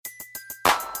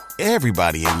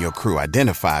Everybody in your crew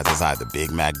identifies as either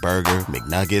Big Mac Burger,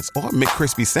 McNuggets, or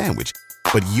McCrispy Sandwich.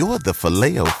 But you're the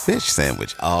Filet-O-Fish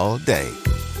Sandwich all day.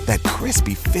 That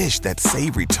crispy fish, that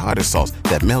savory tartar sauce,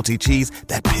 that melty cheese,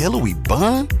 that pillowy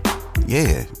bun.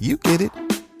 Yeah, you get it.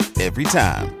 Every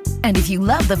time. And if you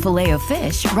love the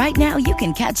Filet-O-Fish, right now you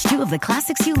can catch two of the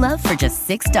classics you love for just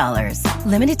 $6.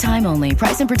 Limited time only.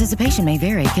 Price and participation may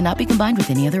vary. Cannot be combined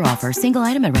with any other offer. Single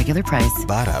item at regular price.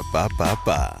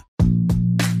 Ba-da-ba-ba-ba.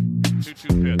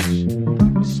 2-2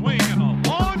 pitch. Swing and a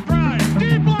long drive.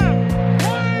 Deep left.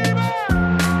 Way back.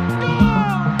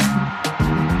 Gone!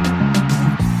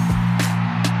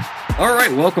 All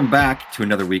right, welcome back to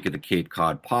another week of the Cape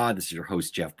Cod Pod. This is your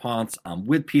host, Jeff Ponce. I'm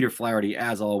with Peter Flaherty,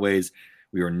 as always.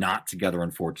 We are not together,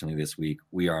 unfortunately, this week.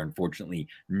 We are, unfortunately,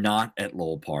 not at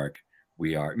Lowell Park.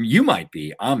 You might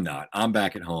be. I'm not. I'm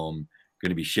back at home. Going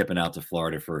to be shipping out to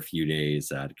Florida for a few days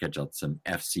to catch up some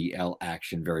FCL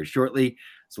action very shortly.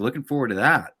 So looking forward to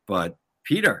that. But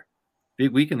Peter,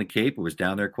 big week in the Cape. I was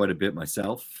down there quite a bit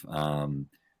myself. Got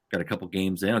a couple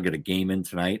games in. I'll get a game in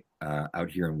tonight out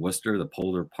here in Worcester, the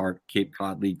Polar Park Cape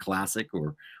Cod League Classic,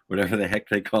 or whatever the heck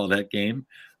they call that game.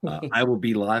 I will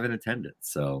be live in attendance.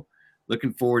 So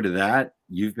looking forward to that.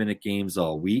 You've been at games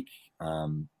all week.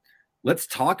 Let's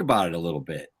talk about it a little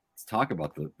bit. Let's talk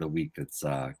about the week that's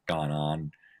gone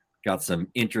on. Got some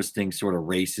interesting sort of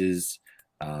races.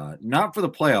 Not for the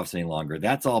playoffs any longer.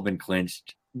 That's all been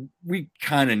clinched. We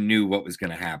kind of knew what was going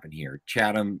to happen here.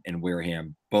 Chatham and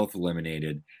Wareham both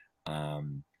eliminated.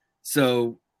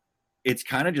 So it's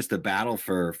kind of just a battle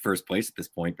for first place at this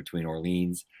point between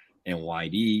Orleans and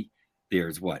YD.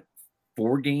 There's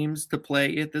 4 games to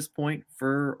play at this point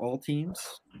for all teams,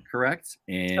 correct?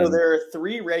 And so there are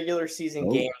 3 regular season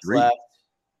games left.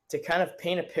 To kind of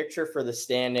paint a picture for the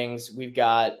standings, we've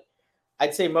got,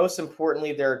 I'd say most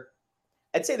importantly,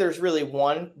 there's really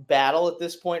 1 battle at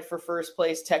this point for first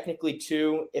place. Technically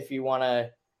 2, if you want to,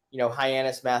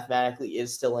 Hyannis mathematically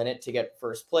is still in it to get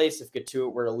first place if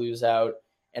Katuitt were to lose out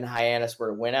and Hyannis were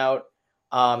to win out.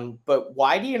 But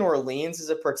YD and Orleans is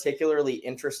a particularly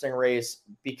interesting race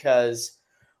because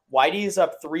YD is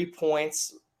up 3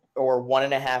 points or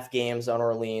 1.5 games on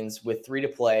Orleans with 3 to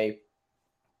play.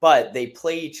 But they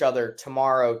play each other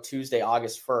tomorrow, Tuesday,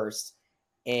 August 1st,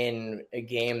 in a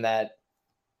game that,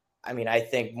 I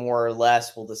think more or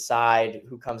less will decide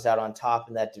who comes out on top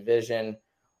in that division,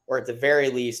 or at the very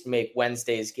least make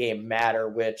Wednesday's game matter,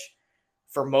 which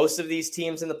for most of these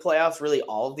teams in the playoffs, really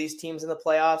all of these teams in the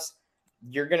playoffs,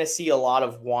 you're going to see a lot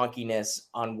of wonkiness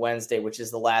on Wednesday, which is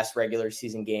the last regular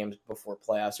season game before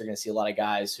playoffs. You're going to see a lot of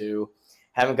guys who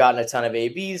haven't gotten a ton of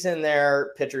ABs in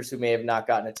there, pitchers who may have not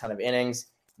gotten a ton of innings,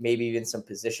 maybe even some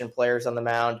position players on the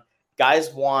mound.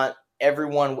 Guys want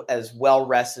everyone as well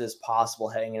rested as possible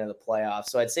heading into the playoffs.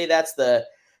 So I'd say that's the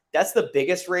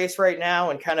biggest race right now.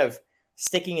 And kind of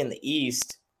sticking in the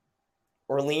East,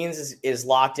 Orleans is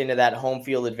locked into that home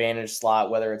field advantage slot,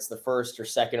 whether it's the first or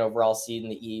second overall seed in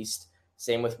the East.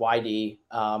 Same with YD.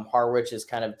 Harwich is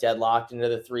kind of deadlocked into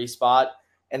the 3 spot,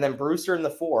 and then Brewster in the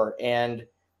 4. And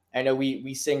I know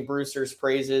we sing Brewster's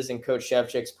praises and Coach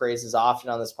Shevchik's praises often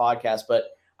on this podcast, but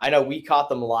I know we caught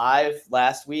them live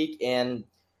last week, and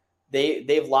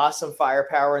they've lost some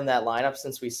firepower in that lineup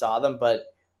since we saw them, but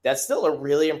that's still a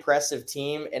really impressive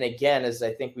team. And again, as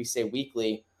I think we say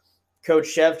weekly, Coach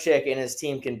Shevchik and his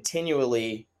team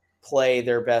continually play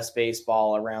their best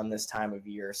baseball around this time of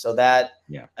year. So that,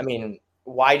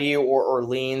 YD or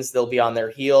Orleans, they'll be on their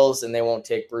heels and they won't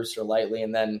take Brewster lightly.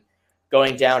 And then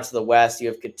going down to the West, you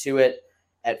have Katuitt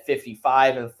at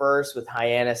 55 in first, with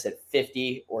Hyannis at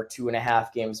 50 or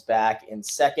 2.5 games back in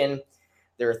second.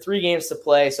 There are 3 games to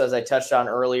play. So as I touched on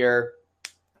earlier,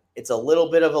 it's a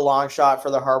little bit of a long shot for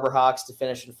the Harbor Hawks to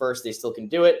finish in first. They still can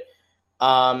do it.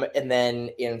 And then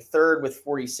in third with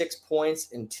 46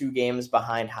 points and 2 games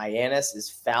behind Hyannis is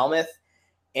Falmouth.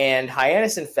 And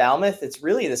Hyannis and Falmouth, it's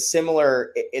really it's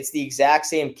the exact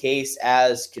same case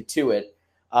as Katuitt.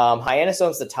 Hyannis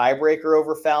owns the tiebreaker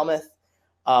over Falmouth.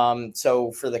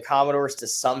 So for the Commodores to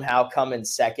somehow come in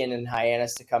second and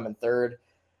Hyannis to come in third,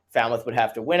 Falmouth would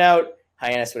have to win out.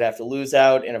 Hyannis would have to lose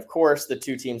out. And of course, the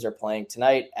 2 teams are playing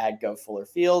tonight at Gov Fuller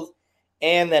Field.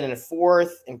 And then in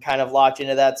fourth and kind of locked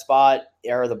into that spot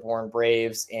are the Bourne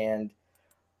Braves, and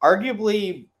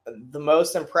arguably the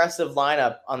most impressive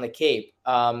lineup on the Cape,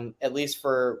 at least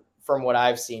from what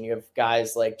I've seen. You have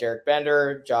guys like Derek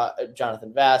Bender,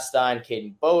 Jonathan Vastine,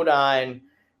 Caden Bodine,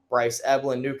 Bryce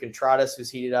Eblin, Nuke Contradas,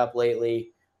 who's heated up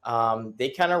lately. They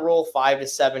kind of roll 5 to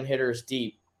 7 hitters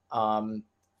deep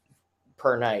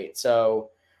per night.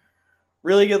 So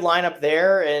really good lineup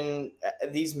there, and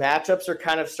these matchups are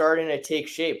kind of starting to take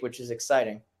shape, which is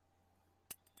exciting.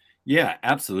 Yeah,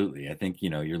 absolutely. I think,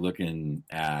 you're looking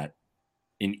at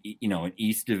an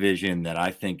East division that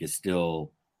I think is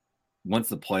still, once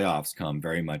the playoffs come,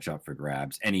 very much up for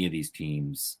grabs. Any of these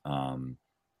teams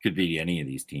could be any of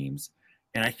these teams.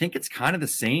 And I think it's kind of the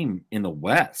same in the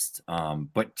West,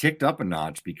 but ticked up a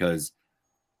notch, because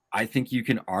I think you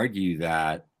can argue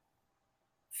that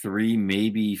 3,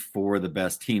 maybe 4 of the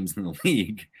best teams in the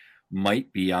league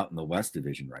might be out in the West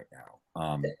division right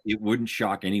now. It wouldn't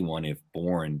shock anyone if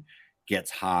Bourne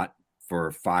gets hot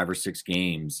for 5 or 6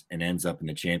 games and ends up in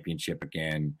the championship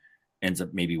again, ends up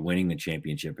maybe winning the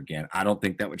championship again. I don't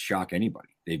think that would shock anybody.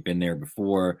 They've been there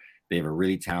before. They have a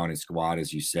really talented squad,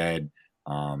 as you said.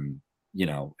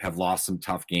 Have lost some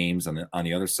tough games on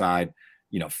the other side.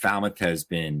 Falmouth has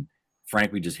been,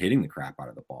 frankly, just hitting the crap out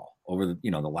of the ball over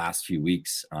the last few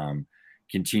weeks.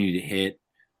 Continue to hit.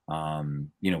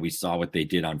 We saw what they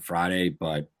did on Friday,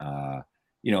 but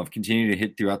have continued to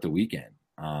hit throughout the weekend.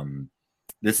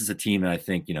 This is a team that I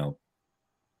think,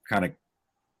 kind of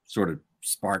sort of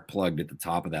spark plugged at the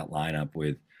top of that lineup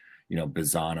with,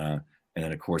 Bazana, and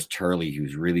then of course Turley,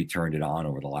 who's really turned it on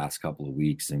over the last couple of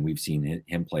weeks, and we've seen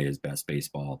him play his best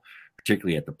baseball,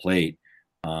 particularly at the plate.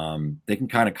 They can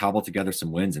kind of cobble together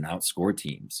some wins and outscore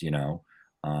teams.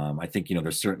 I think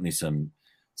there's certainly some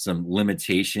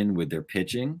limitation with their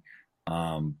pitching,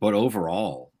 but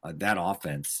overall, that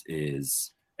offense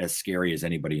is as scary as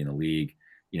anybody in the league.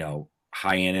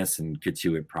 Hyannis and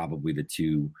Katuitt, probably the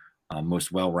 2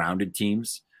 most well-rounded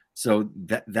teams. So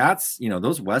that's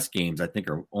those West games I think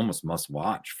are almost must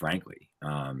watch, frankly.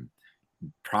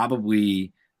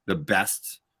 Probably the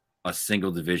best a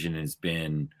single division has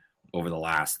been over the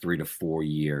last 3 to 4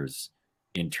 years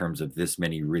in terms of this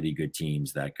many really good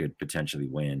teams that could potentially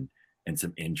win and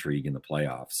some intrigue in the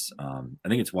playoffs. I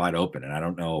think it's wide open, and I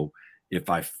don't know if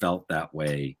I felt that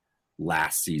way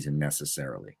last season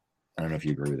necessarily. I don't know if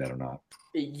you agree with that or not.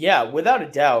 Yeah, without a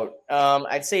doubt.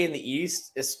 I'd say in the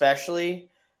East, especially,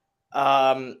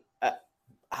 I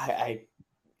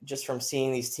just from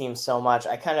seeing these teams so much,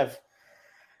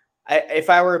 if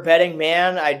I were a betting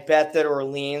man, I'd bet that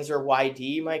Orleans or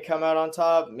YD might come out on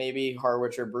top. Maybe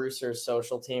Harwich or Brewster's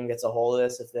social team gets a hold of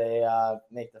this if they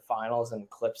make the finals and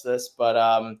clips this. But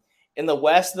in the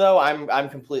West, though, I'm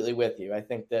completely with you. I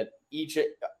think that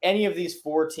any of these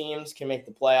 4 teams can make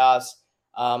the playoffs.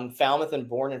 Falmouth and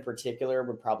Bourne in particular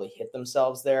would probably hit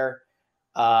themselves there.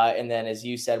 And then, as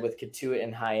you said, with Katuitt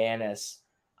and Hyannis,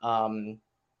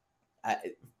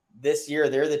 this year,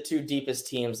 they're the 2 deepest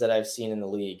teams that I've seen in the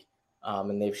league.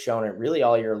 And they've shown it really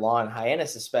all year long.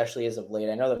 Hyannis, especially as of late.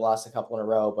 I know they've lost a couple in a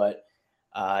row, but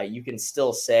you can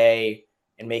still say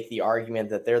and make the argument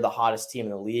that they're the hottest team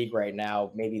in the league right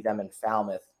now, maybe them and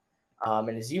Falmouth.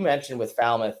 And as you mentioned with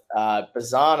Falmouth,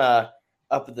 Bazana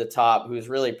up at the top, who's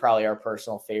really probably our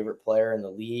personal favorite player in the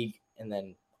league, and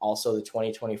then also the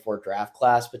 2024 draft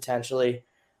class potentially.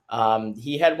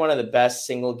 He had one of the best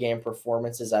single game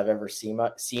performances I've ever seen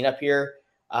up here.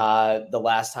 The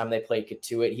last time they played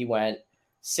Katuitt, he went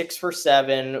 6 for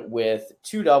 7 with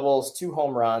 2 doubles, 2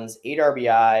 home runs, 8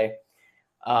 RBI.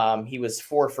 He was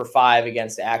 4 for 5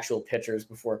 against actual pitchers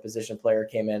before a position player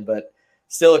came in, but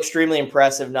still extremely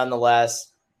impressive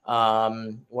nonetheless.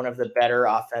 One of the better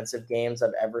offensive games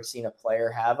I've ever seen a player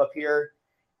have up here.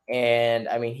 And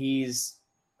he's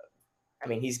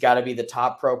got to be the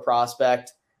top pro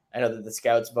prospect. I know that the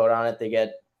scouts vote on it. They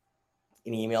get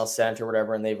an email sent or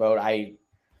whatever, and they vote. I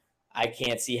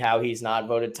can't see how he's not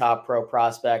voted top pro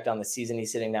prospect on the season.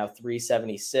 He's sitting now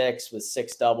 376 with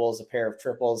 6 doubles, a pair of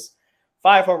triples,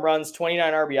 5 home runs,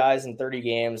 29 RBIs in 30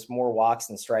 games, more walks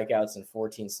than strikeouts, and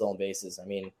 14 stolen bases.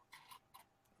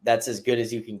 That's as good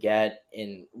as you can get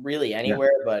in really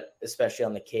anywhere, but especially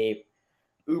on the Cape.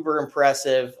 Uber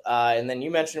impressive. And then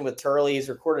you mentioned with Turley, he's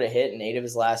recorded a hit in 8 of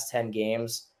his last 10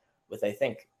 games with, I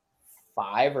think,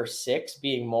 5 or 6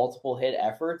 being multiple hit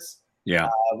efforts.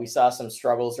 Yeah. We saw some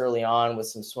struggles early on with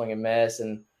some swing and miss,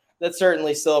 and that's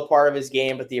certainly still a part of his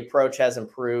game, but the approach has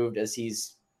improved as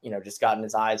he's, just gotten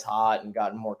his eyes hot and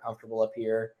gotten more comfortable up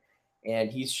here. And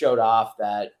he's showed off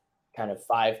that kind of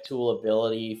 5-tool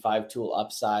ability, 5-tool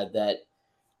upside that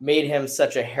made him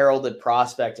such a heralded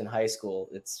prospect in high school.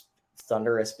 It's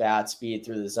thunderous bat speed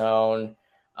through the zone.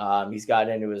 He's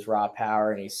gotten into his raw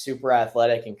power, and he's super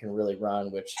athletic and can really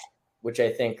run, which I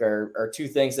think are 2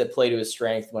 things that play to his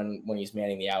strength when he's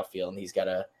manning the outfield. And he's got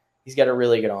a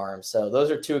really good arm. So those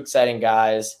are 2 exciting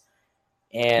guys.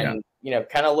 And,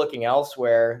 kind of looking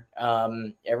elsewhere,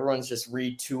 everyone's just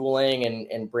retooling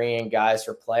and bringing guys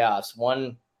for playoffs.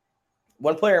 One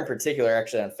player in particular,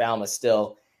 actually on Falmouth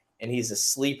still, and he's a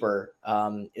sleeper,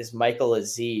 is Michael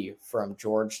Azee from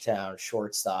Georgetown,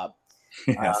 shortstop.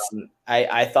 Yes.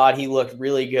 I thought he looked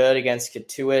really good against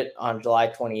Katuitt on July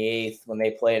 28th when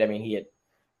they played. I mean, he had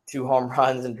 2 home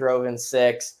runs and drove in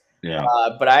 6. Yeah.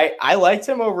 But I liked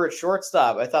him over at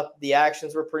shortstop. I thought the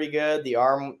actions were pretty good. The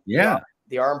arm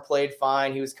played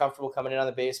fine. He was comfortable coming in on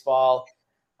the baseball.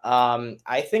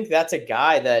 I think that's a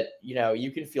guy that,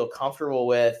 you can feel comfortable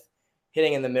with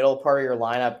hitting in the middle part of your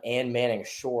lineup and manning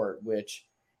short, which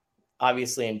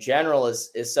obviously in general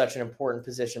is such an important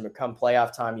position. But come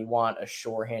playoff time, you want a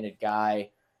sure-handed guy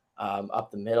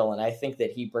up the middle. And I think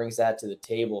that he brings that to the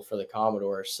table for the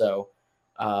Commodores. So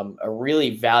a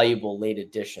really valuable late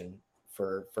addition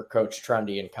for Coach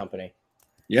Trundy and company.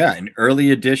 Yeah, an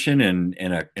early addition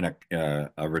and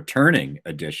a returning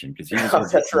addition, because he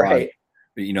was that's right.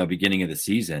 Beginning of the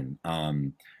season.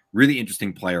 Really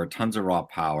interesting player, tons of raw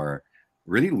power,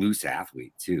 really loose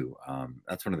athlete too.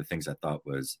 That's one of the things I thought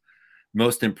was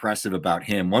most impressive about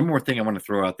him. One more thing I want to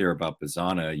throw out there about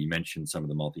Bazzana. You mentioned some of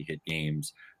the multi-hit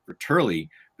games for Turley.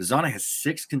 Bazzana has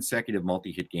 6 consecutive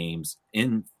multi-hit games.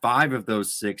 In 5 of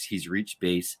those 6, he's reached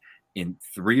base in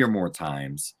 3 or more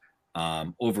times.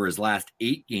 Over his last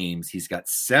 8 games, he's got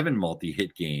 7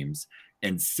 multi-hit games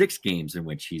and 6 games in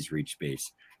which he's reached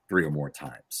base 3 or more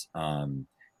times.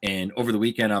 And over the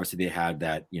weekend, obviously, they had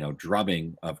that,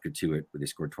 drubbing of Katuitt where they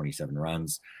scored 27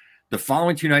 runs. The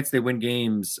following 2 nights, they win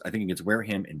games, I think against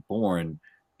Wareham and Bourne,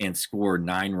 and score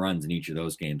 9 runs in each of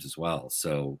those games as well.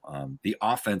 So the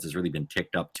offense has really been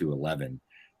ticked up to 11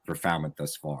 for Falmouth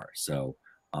thus far. So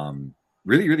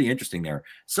really, really interesting there.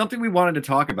 Something we wanted to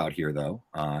talk about here, though,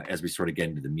 as we sort of get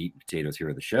into the meat and potatoes here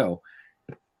of the show,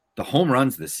 the home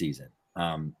runs this season.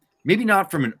 Maybe not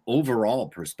from an overall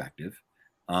perspective,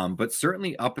 but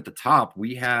certainly up at the top,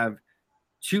 we have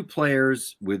 2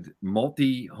 players with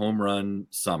multi-home run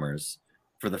summers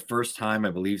for the first time, I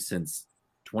believe, since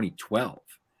 2012.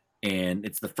 And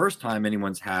it's the first time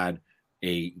anyone's had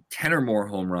a 10 or more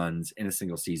home runs in a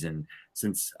single season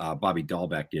since Bobby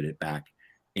Dahlbeck did it back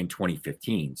in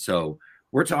 2015. So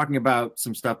we're talking about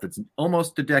some stuff that's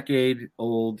almost a decade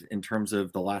old in terms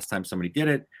of the last time somebody did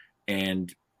it.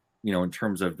 And, in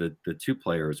terms of the 2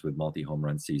 players with multi-home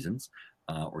run seasons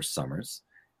or summers,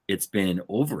 it's been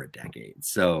over a decade.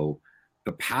 So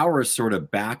the power is sort of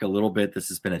back a little bit. This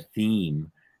has been a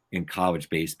theme in college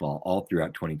baseball all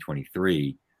throughout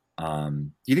 2023.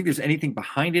 Do you think there's anything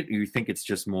behind it, or you think it's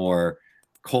just more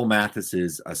Cole Mathis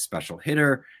is a special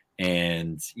hitter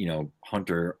and,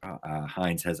 Hunter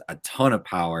Hines has a ton of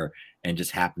power and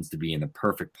just happens to be in the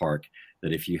perfect park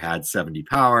that if you had 70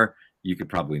 power, you could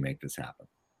probably make this happen?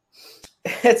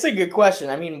 It's a good question.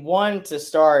 I mean, one, to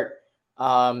start,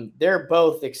 they're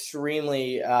both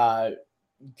extremely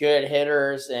good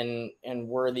hitters and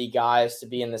worthy guys to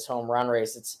be in this home run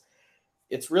race.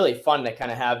 It's really fun to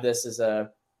kind of have this as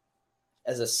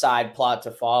a side plot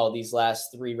to follow these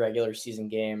last 3 regular season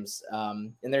games.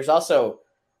 And they're also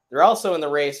in the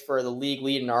race for the league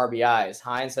lead in RBIs.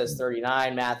 Hines has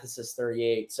 39, Mathis has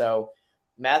 38. So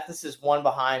Mathis is 1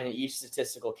 behind in each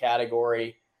statistical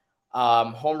category.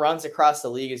 Home runs across the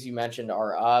league, as you mentioned,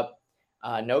 are up.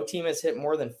 No team has hit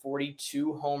more than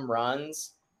 42 home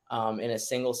runs in a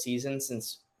single season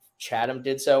since Chatham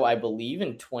did so, I believe,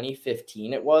 in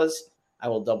 2015 it was. I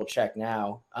will double check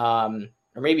now.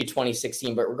 Or maybe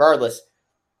 2016, but regardless,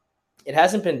 it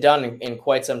hasn't been done in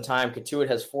quite some time. Katuitt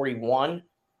has 41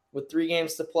 with 3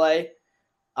 games to play.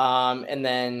 And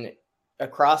then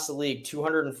across the league,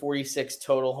 246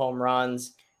 total home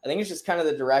runs. I think it's just kind of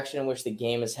the direction in which the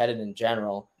game is headed in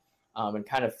general, and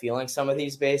kind of feeling some of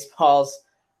these baseballs.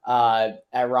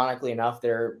 Ironically enough,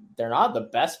 they're not the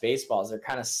best baseballs. They're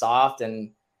kind of soft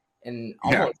and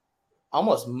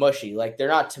almost mushy. Like, they're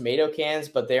not tomato cans,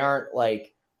 but they aren't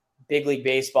like big league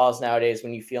baseballs nowadays.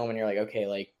 When you feel them and you're like, okay,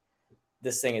 like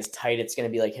this thing is tight. It's going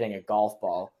to be like hitting a golf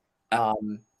ball.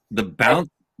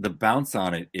 The bounce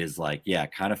on it is like,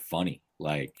 kind of funny.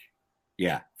 Like,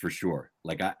 yeah, for sure.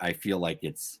 Like, I feel like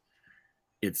it's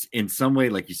in some way,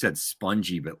 like you said,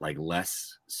 spongy, but like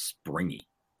less springy.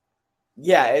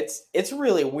 Yeah, it's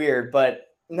really weird, but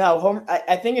no,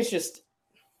 I think it's just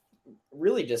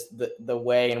really just the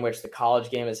way in which the college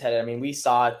game is headed. I mean, we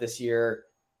saw it this year,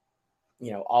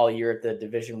 all year at the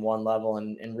Division I level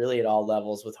and really at all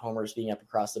levels, with homers being up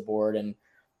across the board. And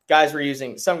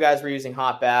some guys were using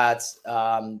hot bats,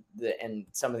 and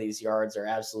some of these yards are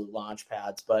absolute launch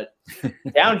pads. But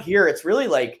down here, it's really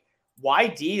like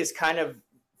YD is kind of,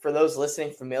 for those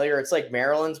listening, familiar. It's like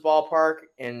Maryland's ballpark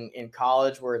in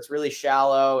college, where it's really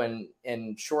shallow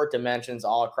and short dimensions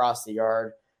all across the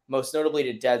yard, most notably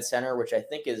to dead center, which I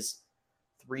think is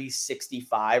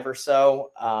 365 or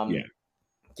so,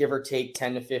 give or take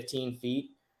 10 to 15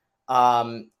 feet.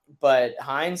 But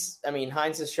Hines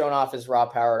has shown off his raw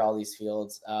power at all these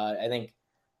fields. I think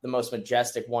the most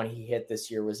majestic one he hit this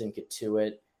year was in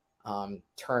Katuitt.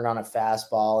 Turned on a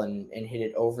fastball and hit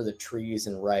it over the trees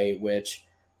and right, which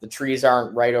the trees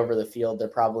aren't right over the field. They're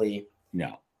probably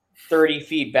 30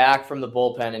 feet back from the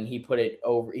bullpen, and he put it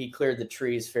over. He cleared the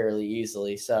trees fairly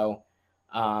easily. So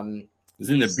it was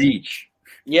in the beach.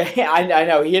 Yeah, I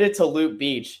know. He hit it to Loop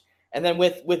Beach. And then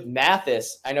with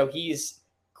Mathis, I know he's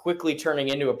quickly turning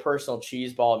into a personal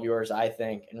cheese ball of yours, I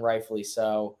think, and rightfully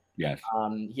so. Yes.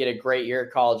 He had a great year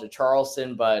at college at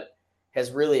Charleston, but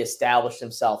has really established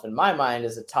himself in my mind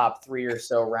as a top 3 or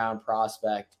so round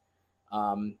prospect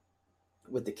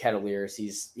with the Kettleers.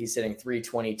 He's hitting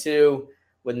 .322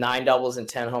 with 9 doubles and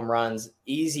 10 home runs.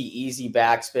 Easy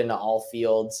backspin to all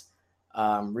fields.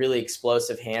 Really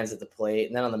explosive hands at the plate.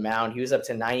 And then on the mound, he was up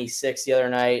to 96 the other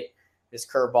night. His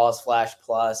curveball is flash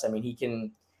plus. I mean, he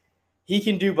can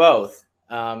do both.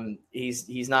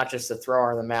 He's not just a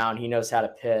thrower on the mound. He knows how to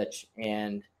pitch.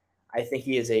 And I think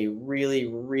he is a really,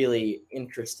 really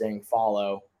interesting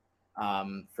follow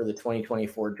for the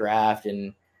 2024 draft.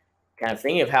 And kind of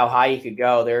thinking of how high he could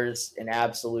go, there's an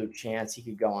absolute chance he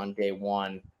could go on day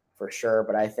one for sure.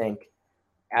 But I think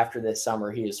after this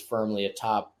summer, he is firmly a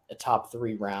top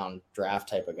 3 round draft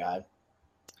type of guy.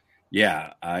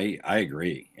 Yeah, I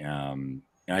agree. And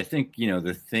I think,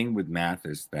 the thing with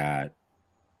Mathis that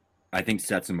I think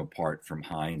sets him apart from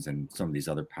Hines and some of these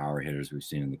other power hitters we've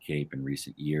seen in the Cape in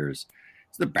recent years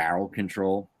is the barrel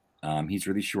control. He's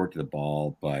really short to the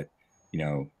ball, but,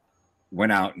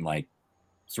 went out and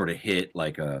sort of hit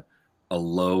a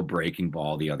low breaking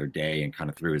ball the other day and kind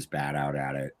of threw his bat out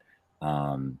at it.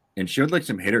 And showed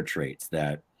some hitter traits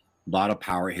that a lot of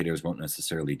power hitters won't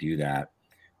necessarily do that.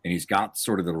 And he's got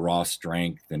sort of the raw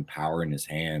strength and power in his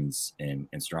hands and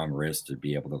strong wrist to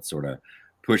be able to sort of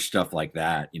push stuff like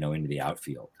that, into the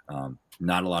outfield.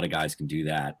 Not a lot of guys can do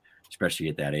that, especially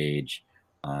at that age.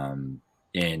 And,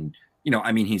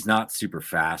 he's not super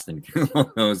fast and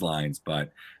along those lines,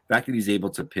 but the fact that he's able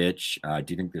to pitch, I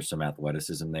do think there's some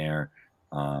athleticism there.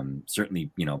 Certainly,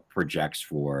 projects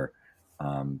for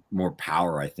more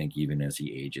power, I think, even as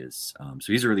he ages.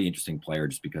 So he's a really interesting player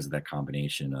just because of that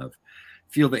combination of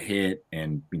field at hit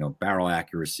and, barrel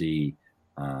accuracy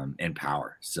and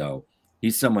power. So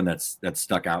he's someone that's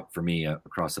stuck out for me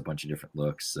across a bunch of different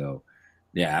looks. So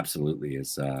yeah, absolutely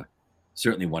is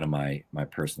certainly one of my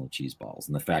personal cheese balls.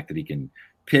 And the fact that he can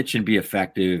pitch and be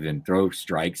effective and throw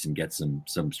strikes and get some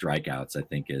strikeouts, I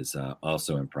think is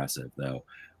also impressive, though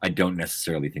I don't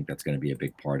necessarily think that's going to be a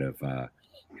big part of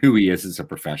who he is as a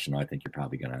professional. I think you're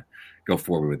probably going to go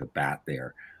forward with a bat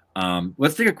there.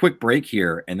 Let's take a quick break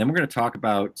here, and then we're going to talk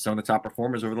about some of the top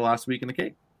performers over the last week in the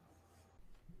Cape.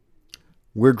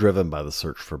 We're driven by the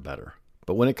search for better.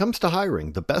 But when it comes to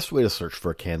hiring, the best way to search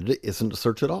for a candidate isn't to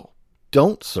search at all.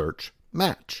 Don't search,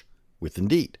 match with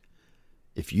Indeed.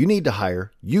 If you need to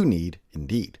hire, you need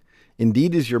Indeed.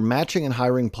 Indeed is your matching and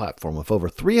hiring platform with over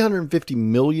 350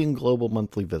 million global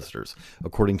monthly visitors,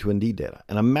 according to Indeed data,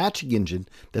 and a matching engine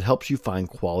that helps you find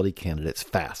quality candidates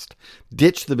fast.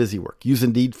 Ditch the busy work. Use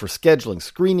Indeed for scheduling,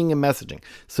 screening, and messaging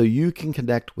so you can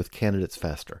connect with candidates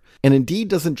faster. And Indeed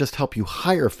doesn't just help you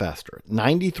hire faster.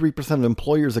 93% of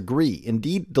employers agree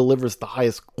Indeed delivers the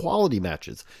highest quality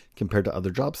matches compared to other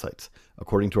job sites,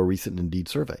 according to a recent Indeed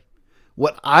survey.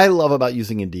 What I love about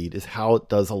using Indeed is how it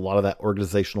does a lot of that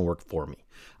organizational work for me.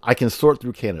 I can sort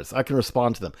through candidates. I can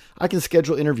respond to them. I can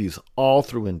schedule interviews all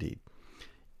through Indeed.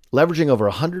 Leveraging over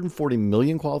 140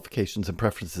 million qualifications and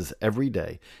preferences every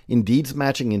day, Indeed's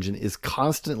matching engine is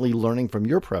constantly learning from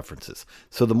your preferences.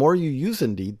 So the more you use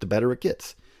Indeed, the better it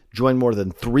gets. Join more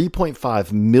than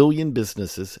 3.5 million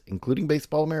businesses, including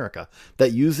Baseball America,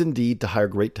 that use Indeed to hire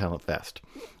great talent fast.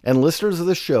 And listeners of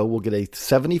the show will get a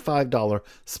 $75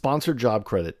 sponsored job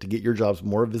credit to get your jobs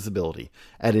more visibility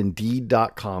at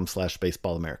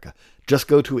Indeed.com/BaseballAmerica. Just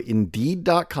go to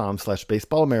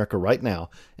Indeed.com/BaseballAmerica right now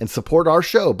and support our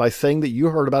show by saying that you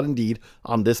heard about Indeed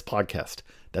on this podcast.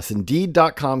 That's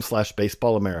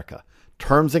Indeed.com/BaseballAmerica.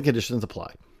 Terms and conditions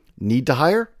apply. Need to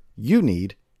hire? You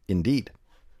need Indeed.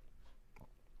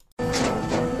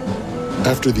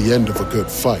 After the end of a good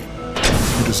fight,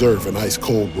 you deserve an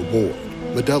ice-cold reward.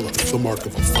 Modelo is the mark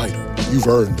of a fighter. You've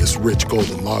earned this rich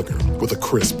golden lager with a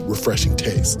crisp, refreshing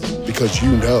taste. Because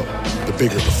you know, the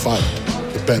bigger the fight,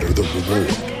 the better the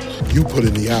reward. You put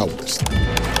in the hours,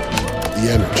 the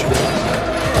energy,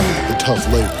 the tough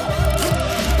labor.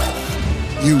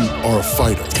 You are a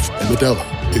fighter, and Modelo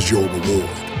is your reward.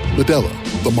 Modelo,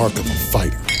 the mark of a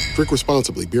fighter. Drink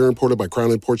responsibly. Beer imported by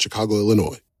Crown Imports, Chicago,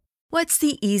 Illinois. What's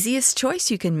the easiest choice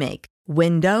you can make?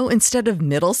 Window instead of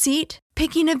middle seat?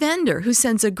 Picking a vendor who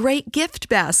sends a great gift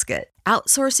basket?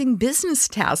 Outsourcing business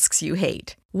tasks you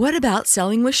hate? What about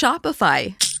selling with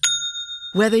Shopify?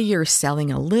 Whether you're selling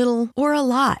a little or a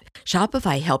lot,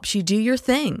 Shopify helps you do your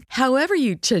thing, however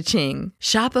you cha-ching.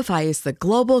 Shopify is the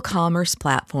global commerce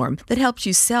platform that helps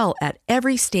you sell at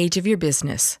every stage of your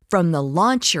business. From the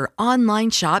launch your online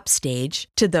shop stage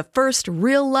to the first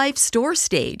real-life store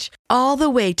stage, all the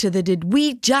way to the did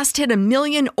we just hit a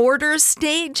million orders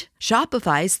stage.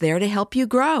 Shopify's there to help you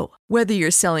grow. Whether you're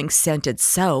selling scented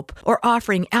soap or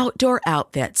offering outdoor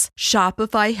outfits,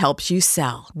 Shopify helps you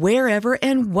sell. Wherever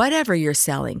and whatever you're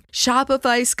selling,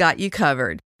 Shopify's got you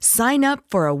covered. Sign up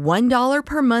for a $1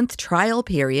 per month trial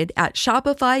period at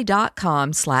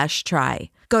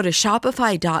shopify.com/try. Go to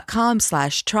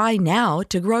shopify.com/try now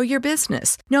to grow your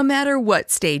business, no matter what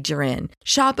stage you're in.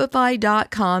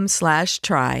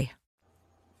 Shopify.com/try.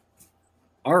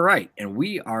 All right, and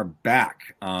we are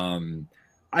back.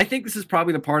 I think this is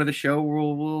probably the part of the show where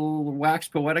we'll wax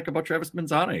poetic about Travis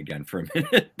Manzana again for a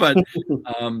minute. But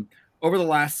over the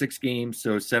last 6 games,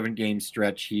 so 7-game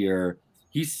stretch here,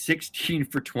 he's 16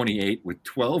 for 28 with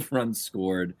 12 runs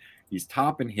scored. He's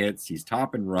top in hits. He's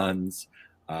top in runs.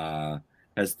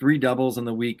 Has 3 doubles in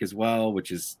the week as well,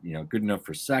 which is good enough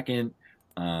for second.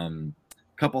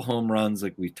 Couple home runs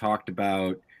like we talked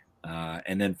about,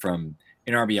 and then from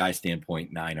an RBI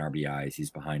standpoint, 9 RBIs. He's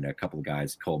behind a couple of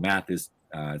guys. Cole Mathis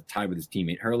tied with his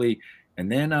teammate Hurley,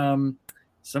 and then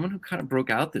someone who kind of broke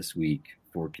out this week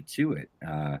for Kituitt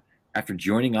after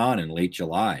joining on in late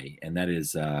July, and that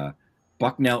is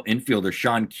Bucknell infielder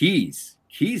Sean Keys.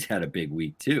 Keys had a big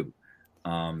week too.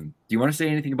 Do you want to say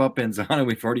anything about Manzana?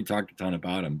 We've already talked a ton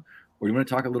about him. Or do you want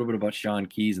to talk a little bit about Sean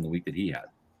Keys and the week that he had?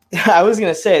 I was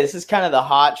going to say, this is kind of the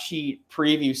hot sheet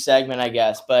preview segment, I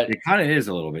guess, but it kind of is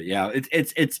a little bit. Yeah.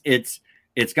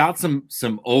 It's got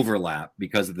some overlap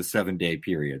because of the 7-day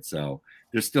period. So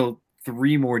there's still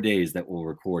 3 more days that we'll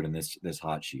record in this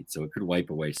hot sheet. So it could wipe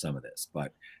away some of this,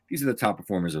 but these are the top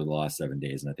performers of the last 7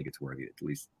 days. And I think it's worthy to at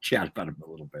least chat about them a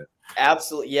little bit.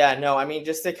 Absolutely. Yeah, no, I mean,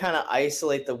 just to kind of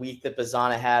isolate the week that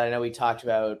Bazana had, I know we talked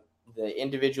about the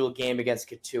individual game against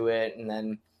Kituitt and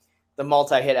then the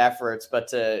multi-hit efforts, but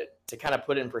to kind of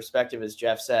put it in perspective, as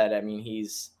Jeff said, I mean,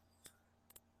 he's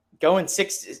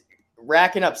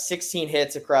racking up 16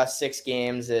 hits across 6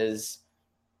 games is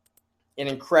an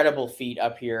incredible feat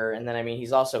up here. And then, I mean,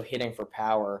 he's also hitting for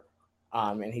power,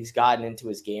 and he's gotten into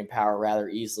his game power rather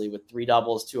easily with 3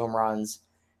 doubles, 2 home runs.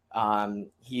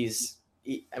 He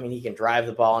can drive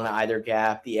the ball into either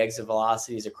gap. The exit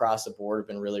velocities across the board have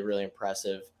been really, really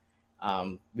impressive.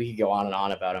 We could go on and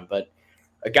on about him, but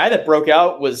a guy that broke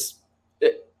out was,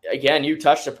 again, you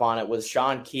touched upon it, was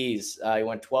Sean Keys. He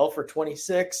went 12 for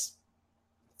 26,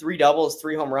 3 doubles,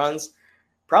 3 home runs.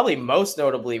 Probably most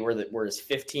notably were his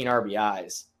 15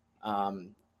 RBIs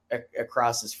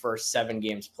across his first 7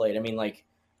 games played. I mean, like,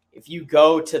 if you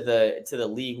go to the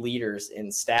league leaders in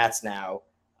stats now,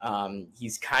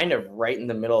 he's kind of right in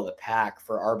the middle of the pack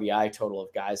for RBI total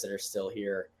of guys that are still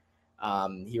here.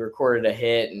 He recorded a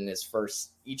hit in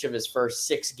each of his first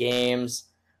 6 games.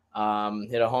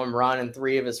 Hit a home run in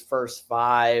 3 of his first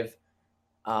 5,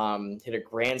 hit a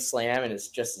grand slam in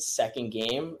his second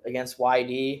game against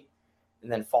YD, and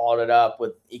then followed it up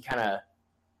with a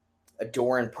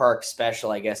Doran Park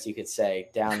special, I guess you could say,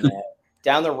 down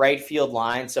the right field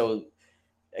line. So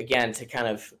again, to kind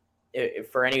of,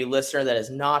 for any listener that has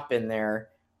not been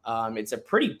there, it's a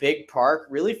pretty big park,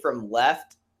 really from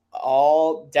left,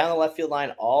 all down the left field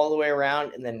line, all the way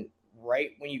around, and then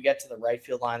right when you get to the right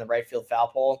field line, the right field foul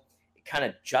pole, it kind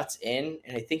of juts in,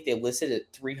 and I think they listed it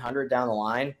 300 down the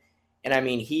line. And I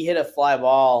mean, he hit a fly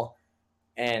ball,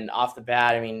 and off the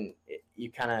bat, I mean, it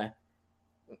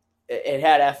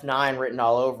had F9 written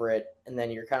all over it, and then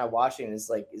you're kind of watching, and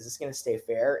it's like, is this going to stay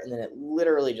fair? And then it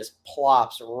literally just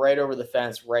plops right over the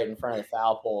fence, right in front of the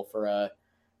foul pole for a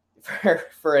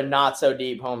not so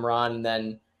deep home run. And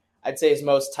then I'd say his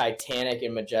most titanic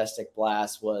and majestic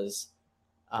blast was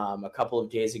a couple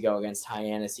of days ago against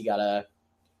Hyannis. He got a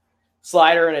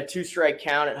slider and a 2-strike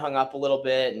count. It hung up a little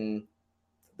bit, and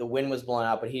the wind was blowing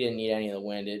out, but he didn't need any of the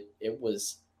wind. It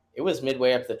was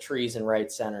midway up the trees in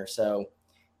right center. So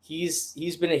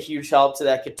he's been a huge help to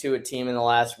that Kituitt team in the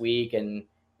last week, and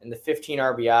the 15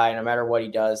 RBI, no matter what he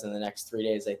does in the next 3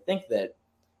 days, I think that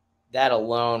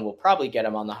alone will probably get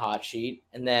him on the hot sheet.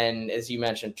 And then, as you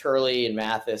mentioned, Turley and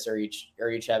Mathis are each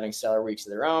having stellar weeks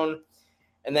of their own.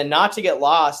 And then, not to get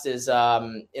lost, is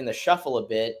in the shuffle a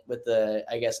bit with the,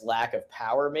 I guess, lack of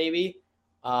power maybe,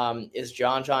 is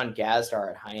John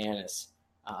Gazdar at Hyannis,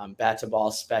 bat to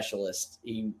ball specialist.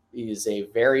 He is a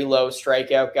very low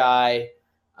strikeout guy.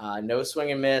 No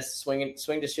swing and miss.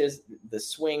 The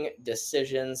swing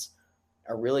decisions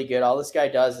are really good. All this guy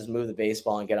does is move the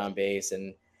baseball and get on base,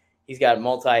 and he's got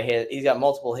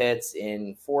multiple hits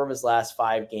in 4 of his last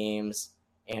 5 games.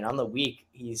 And on the week,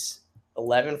 he's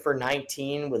 11 for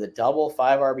 19 with a double,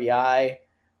 5 RBI.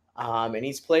 And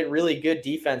he's played really good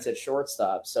defense at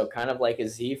shortstop. So kind of like a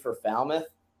Z for Falmouth.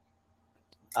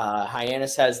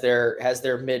 Hyannis has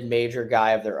their mid-major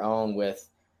guy of their own with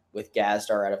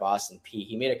Gazdar out of Austin Peay.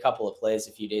 He made a couple of plays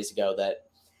a few days ago that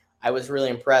I was really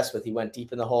impressed with. He went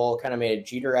deep in the hole, kind of made a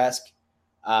Jeter-esque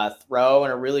throw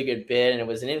and a really good bid, and it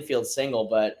was an infield single,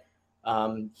 but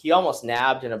he almost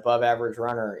nabbed an above-average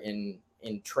runner in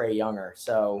Trey Younger.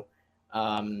 So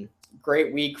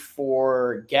great week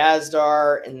for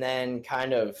Gazdar, and then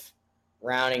kind of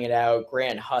rounding it out,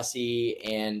 Grant Hussey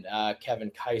and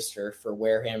Kevin Keister for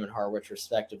Wareham and Harwich,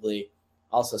 respectively.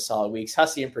 Also solid weeks.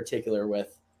 Hussey in particular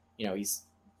with, he's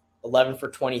 11 for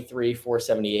 23,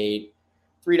 478,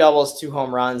 3 doubles, 2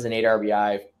 home runs, and 8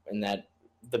 RBI. And that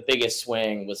the biggest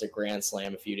swing was a grand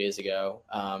slam a few days ago.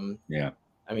 Yeah.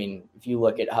 I mean, if you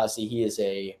look at Hussey, he is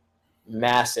a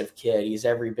massive kid. He's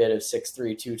every bit of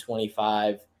 6'3",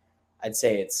 225. I'd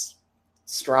say it's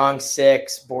strong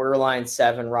 6, borderline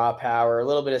 7 raw power, a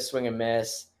little bit of swing and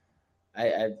miss.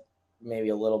 I maybe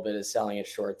a little bit of selling it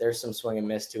short. There's some swing and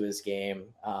miss to his game.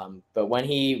 But when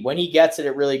he gets it,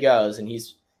 it really goes. And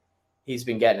he's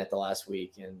been getting it the last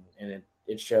week, and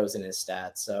it shows in his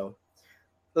stats. So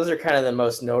those are kind of the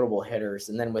most notable hitters.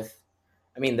 And then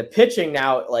the pitching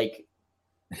now, like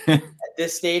at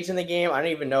this stage in the game, I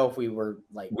don't even know if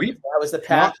that was the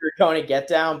path we were going to get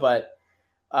down, but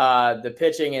the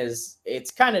pitching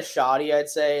it's kind of shoddy, I'd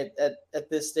say, at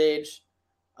this stage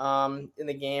in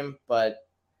the game. But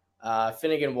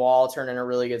Finnegan Wall turned in a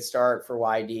really good start for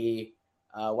YD.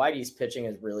 YD's pitching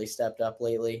has really stepped up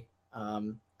lately,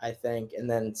 I think. And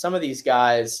then some of these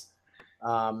guys,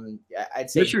 I'd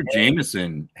say Richard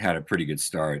Jameson had a pretty good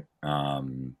start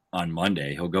on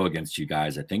Monday. He'll go against you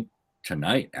guys, I think,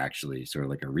 tonight, actually, sort of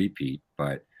like a repeat,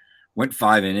 but went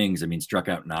 5 innings. I mean, struck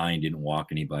out 9, didn't walk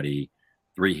anybody.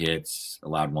 3 hits,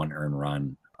 allowed 1 earned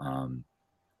run,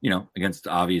 against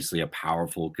obviously a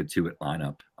powerful Katuitt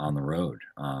lineup on the road.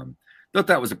 Thought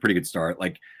that was a pretty good start.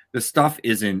 Like, the stuff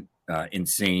isn't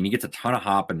insane. He gets a ton of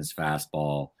hop in his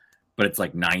fastball, but it's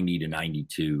like 90 to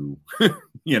 92, with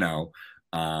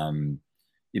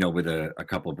a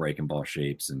couple of breaking ball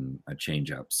shapes and a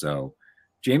changeup. So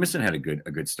Jameson had a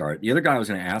good start. The other guy I was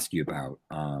going to ask you about,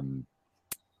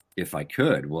 if I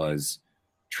could, was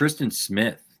Tristan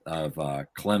Smith of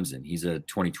Clemson. He's a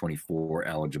 2024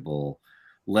 eligible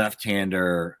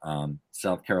left-hander,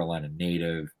 South Carolina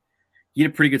native. He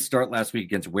had a pretty good start last week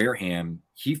against Wareham.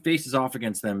 He faces off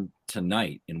against them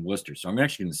tonight in Worcester. So I'm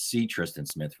actually going to see Tristan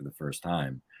Smith for the first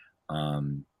time.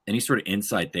 Any sort of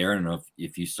insight there? I don't know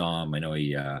if you saw him. I know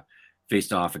he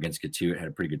faced off against Katuitt, had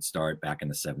a pretty good start back in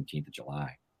the 17th of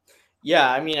July. Yeah,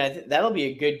 I mean, that'll be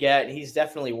a good get. He's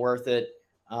definitely worth it.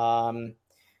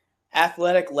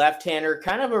 Athletic left-hander,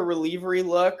 kind of a relievery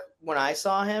look when I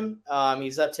saw him.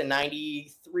 He's up to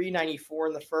 93, 94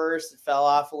 in the first. It fell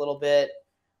off a little bit.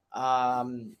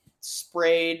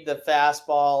 Sprayed the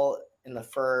fastball in the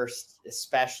first,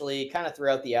 especially kind of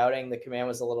throughout the outing. The command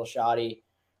was a little shoddy.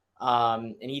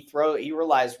 And he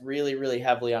relies really, really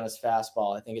heavily on his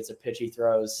fastball. I think it's a pitch he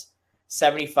throws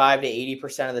 75 to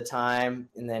 80% of the time.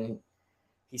 And then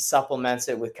he supplements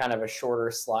it with kind of a shorter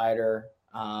slider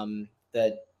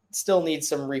that still needs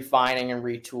some refining and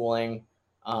retooling.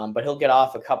 But he'll get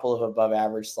off a couple of above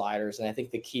average sliders. And I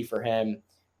think the key for him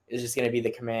is just going to be the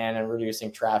command and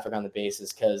reducing traffic on the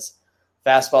bases, because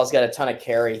fastball's got a ton of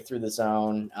carry through the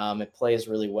zone. It plays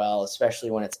really well,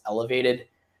 especially when it's elevated.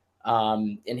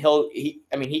 And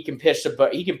he can pitch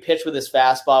with his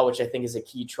fastball, which I think is a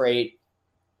key trait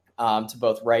to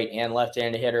both right and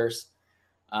left-handed hitters.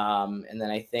 And then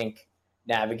I think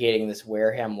navigating this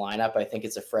Wareham lineup, I think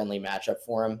it's a friendly matchup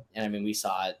for him. And I mean, we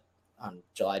saw it on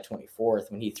July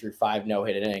 24th when he threw 5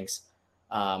 no-hit innings.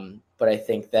 But I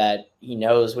think that he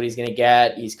knows what he's going to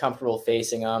get. He's comfortable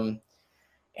facing them.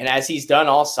 And as he's done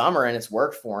all summer, and it's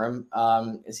worked for him,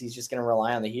 is he's just going to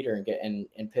rely on the heater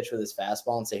and pitch with his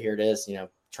fastball and say, here it is,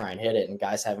 try and hit it. And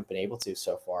guys haven't been able to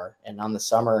so far. And on the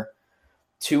summer,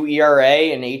 2 ERA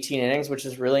in 18 innings, which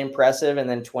is really impressive. And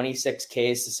then 26 Ks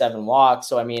to 7 walks.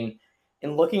 So, I mean,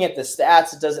 in looking at the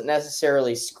stats, it doesn't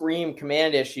necessarily scream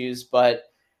command issues, but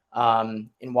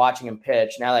in watching him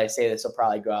pitch, now that I say this, he'll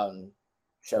probably go out and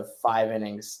shove 5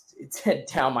 innings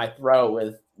down my throat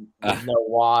with no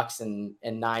walks and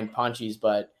 9 punchies,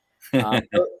 but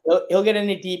he'll get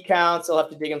into deep counts. He'll have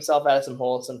to dig himself out of some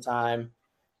holes sometime.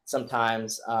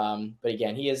 sometimes. But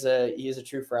again, he is a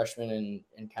true freshman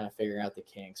and kind of figuring out the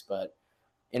kinks. But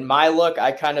in my look,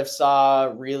 I kind of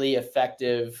saw really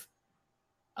effective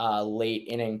late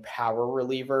inning power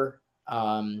reliever.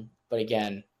 But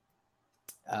again,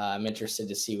 I'm interested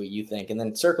to see what you think. And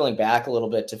then circling back a little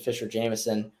bit to Fisher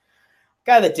Jameson,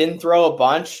 guy that didn't throw a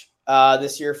bunch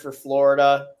this year for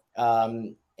Florida,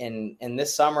 and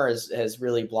this summer has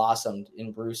really blossomed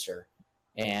in Brewster.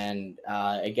 And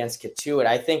against Katuitt,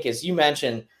 I think, as you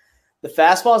mentioned, the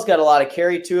fastball's got a lot of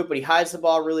carry to it, but he hides the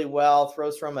ball really well,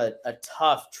 throws from a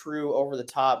tough, true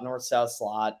over-the-top north-south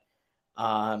slot.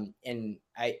 And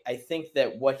I think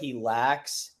that what he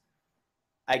lacks,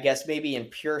 I guess maybe in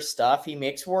pure stuff, he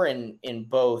makes for in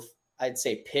both, I'd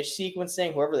say, pitch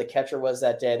sequencing. Whoever the catcher was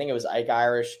that day, I think it was Ike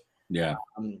Irish. Yeah.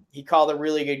 He called a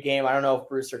really good game. I don't know if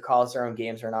Brewster calls their own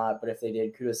games or not, but if they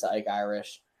did, kudos to Ike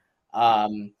Irish.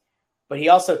 But he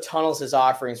also tunnels his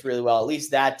offerings really well. At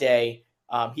least that day,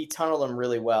 he tunneled them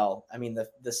really well. I mean,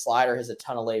 the slider has a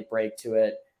ton of late break to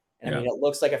it. And I mean, it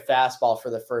looks like a fastball for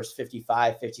the first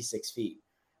 55, 56 feet.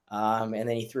 And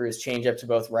then he threw his changeup to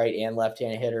both right and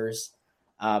left-handed hitters.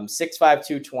 6'5",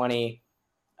 220.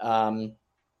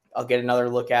 I'll get another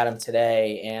look at him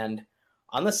today. And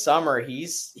on the summer,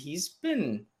 he's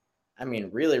been, I mean,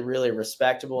 really, really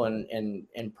respectable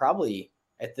and probably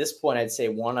at this point, I'd say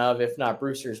one of, if not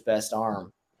Brewster's best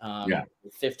arm.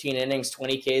 15 innings,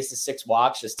 20 Ks to 6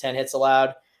 walks, just 10 hits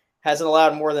allowed. Hasn't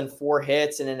allowed more than 4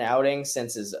 hits in an outing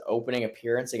since his opening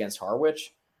appearance against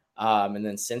Harwich. And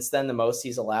then since then, the most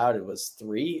he's allowed, it was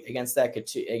 3 against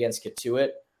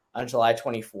Katuitt on July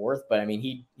 24th. But I mean,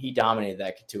 he dominated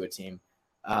that Katuitt team.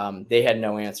 They had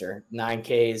no answer. 9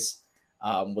 Ks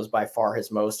was by far his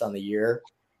most on the year.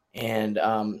 And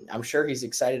I'm sure he's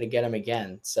excited to get him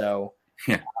again. So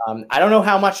I don't know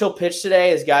how much he'll pitch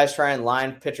today as guys try and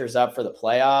line pitchers up for the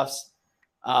playoffs.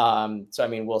 So, I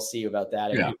mean, we'll see about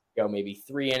that. If you go maybe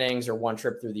 3 innings or 1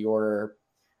 trip through the order,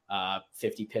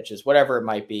 50 pitches, whatever it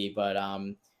might be. But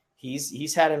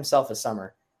he's had himself a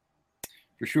summer.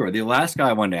 For sure. The last guy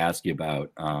I wanted to ask you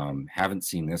about, haven't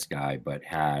seen this guy, but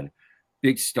had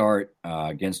big start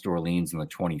against Orleans on the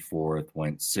 24th,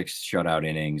 went 6 shutout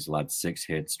innings, allowed 6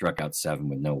 hits, struck out 7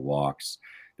 with no walks.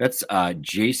 That's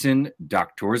Jason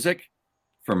Doktorczyk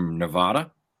from Nevada,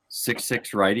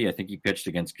 6'6" righty. I think he pitched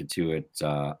against Katuitt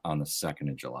on the 2nd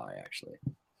of July, actually.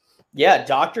 Yeah,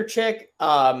 Doktorczyk.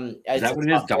 Is that what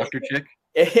it is,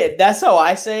 Doktorczyk? That's how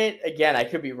I say it. Again, I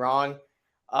could be wrong.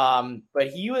 But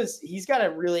he's got a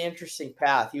really interesting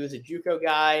path. He was a JUCO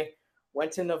guy,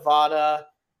 went to Nevada.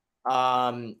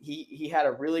 He had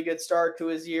a really good start to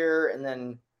his year, and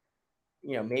then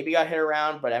maybe got hit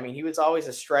around, but I mean, he was always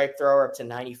a strike thrower up to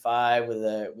 95 with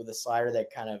a slider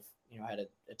that kind of, had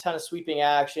a ton of sweeping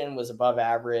action, was above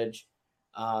average.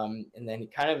 And then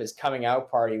kind of his coming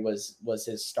out party was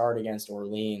his start against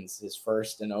Orleans, his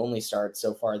first and only start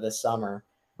so far this summer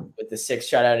with the 6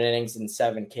 shutout innings and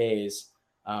 7 Ks.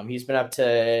 He's been up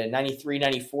to 93,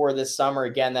 94 this summer.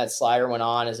 Again, that slider went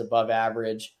on as above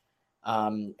average.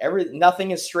 Nothing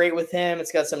is straight with him.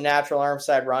 It's got some natural arm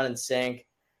side run and sink.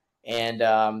 And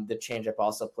the changeup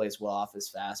also plays well off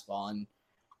his fastball.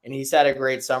 And he's had a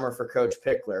great summer for Coach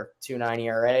Pickler. 2.9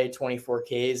 ERA, 24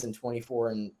 Ks, and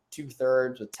 24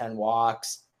 2/3 with 10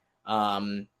 walks.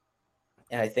 And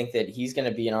I think that he's going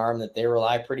to be an arm that they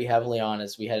rely pretty heavily on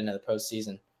as we head into the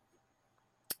postseason.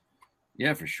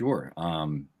 Yeah, for sure.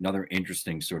 Another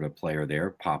interesting sort of player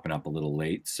there, popping up a little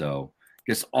late. So I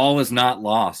guess all is not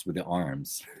lost with the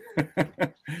arms.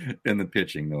 In the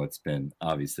pitching, though it's been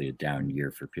obviously a down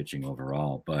year for pitching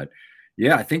overall. But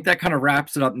yeah, I think that kind of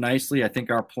wraps it up nicely. I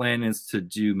think our plan is to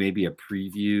do maybe a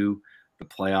preview the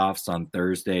playoffs on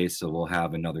Thursday. So we'll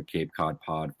have another Cape Cod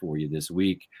pod for you this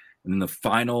week. And then the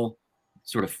final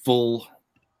sort of full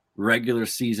regular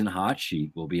season hot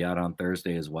sheet will be out on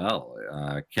Thursday as well,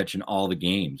 catching all the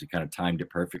games. We kind of timed it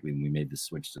perfectly when we made the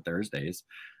switch to Thursdays,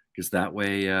 because that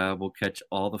way we'll catch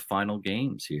all the final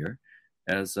games here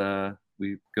as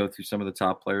we go through some of the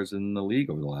top players in the league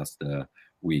over the last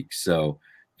week. So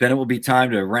then it will be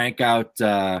time to rank out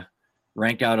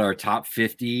our top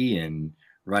 50 and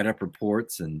write up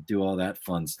reports and do all that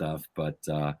fun stuff. But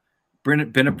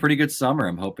been a pretty good summer.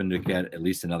 I'm hoping to get at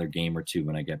least another game or 2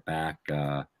 when I get back,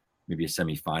 maybe a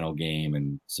semifinal game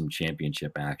and some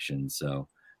championship action. So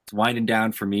it's winding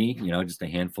down for me, just a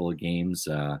handful of games,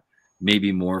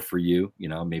 maybe more for you,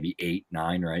 maybe 8,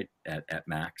 9, right, at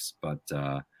max. But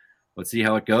let's see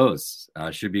how it goes.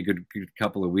 Should be a good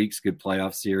couple of weeks, good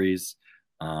playoff series,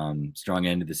 strong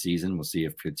end of the season. We'll see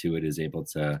if Katuitt is able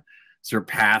to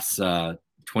surpass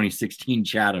 2016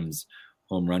 Chatham's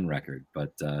home run record.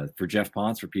 But for Jeff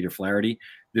Ponce, for Peter Flaherty,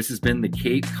 this has been the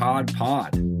Cape Cod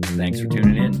Pod. Thanks for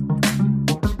tuning in.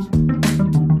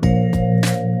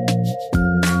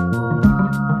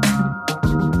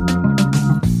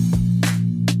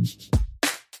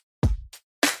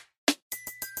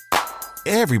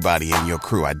 Everybody in your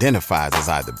crew identifies as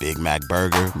either Big Mac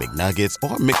Burger, McNuggets,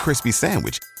 or McCrispy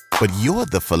Sandwich. But you're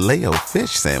the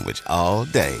Filet-O-Fish Sandwich all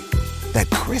day. That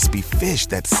crispy fish,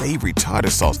 that savory tartar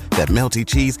sauce, that melty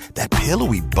cheese, that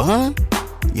pillowy bun.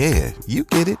 Yeah, you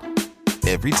get it.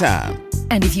 Every time.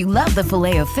 And if you love the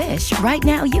Filet-O-Fish, right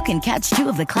now you can catch 2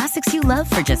 of the classics you love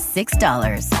for just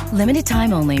 $6. Limited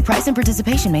time only. Price and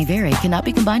participation may vary. Cannot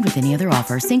be combined with any other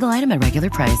offer. Single item at regular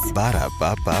price.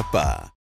 Ba-da-ba-ba-ba.